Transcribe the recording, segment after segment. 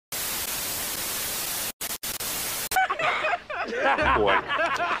Boy,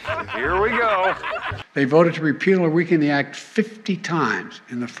 here we go. They voted to repeal or weaken the act 50 times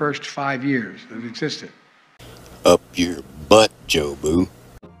in the first 5 years that it existed. Up your butt, Joe Boo.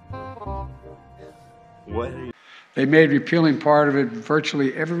 What? They made repealing part of it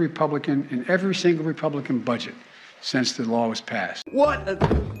virtually every Republican in every single Republican budget since the law was passed. What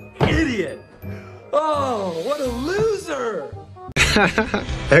an idiot! Oh, what a loser!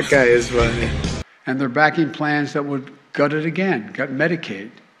 That guy is funny. And they're backing plans that would gut it again, gut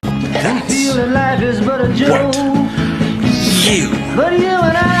Medicaid. Feeling life is but a joke. You! But you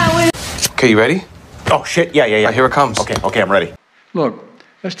and I, Okay, you ready? Oh, shit, yeah. Here it comes. Okay, I'm ready. Look,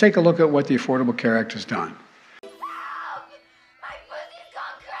 let's take a look at what the Affordable Care Act has done.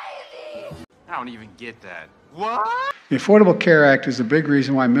 I don't even get that. The Affordable Care Act is a big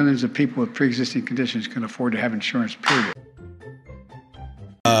reason why millions of people with pre-existing conditions can afford to have insurance, period.